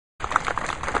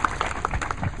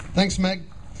Thanks, Meg.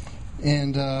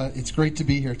 And it's great to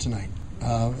be here tonight.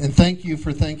 And thank you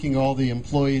for thanking all the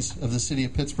employees of the city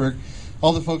of Pittsburgh.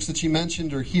 All the folks that she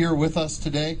mentioned are here with us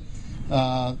today.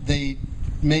 They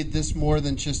made this more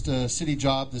than just a city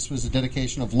job. This was a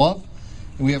dedication of love.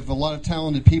 And we have a lot of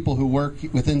talented people who work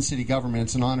within city government.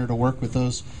 It's an honor to work with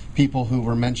those people who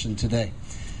were mentioned today.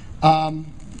 To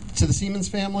the Siemens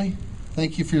family,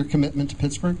 thank you for your commitment to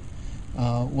Pittsburgh.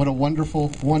 What a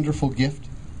wonderful, wonderful gift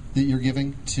that you're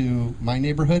giving to my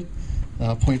neighborhood,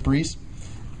 Point Breeze.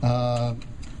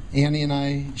 Annie and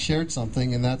I shared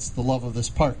something, and that's the love of this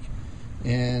park.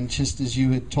 And just as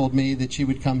you had told me that you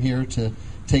would come here to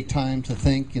take time to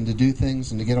think and to do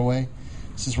things and to get away,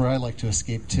 this is where I like to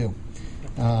escape too.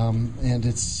 And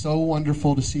it's so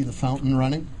wonderful to see the fountain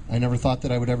running. I never thought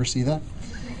that I would ever see that.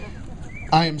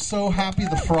 I am so happy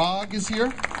the frog is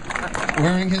here,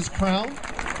 wearing his crown,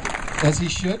 as he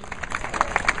should.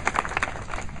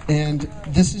 And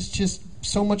this is just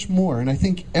so much more, and I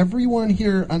think everyone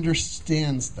here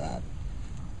understands that,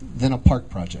 than a park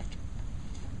project.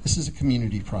 This is a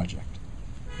community project.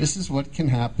 This is what can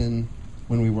happen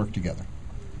when we work together.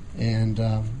 And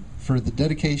for the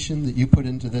dedication that you put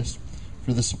into this,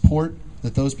 for the support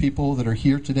that those people that are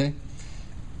here today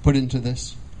put into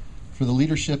this, for the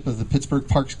leadership of the Pittsburgh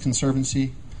Parks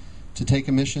Conservancy to take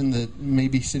a mission that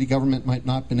maybe city government might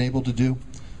not have been able to do,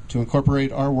 to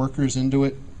incorporate our workers into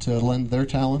it, to lend their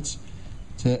talents,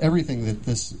 to everything that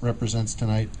this represents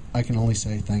tonight, I can only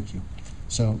say thank you.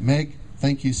 So, Meg,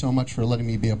 thank you so much for letting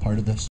me be a part of this.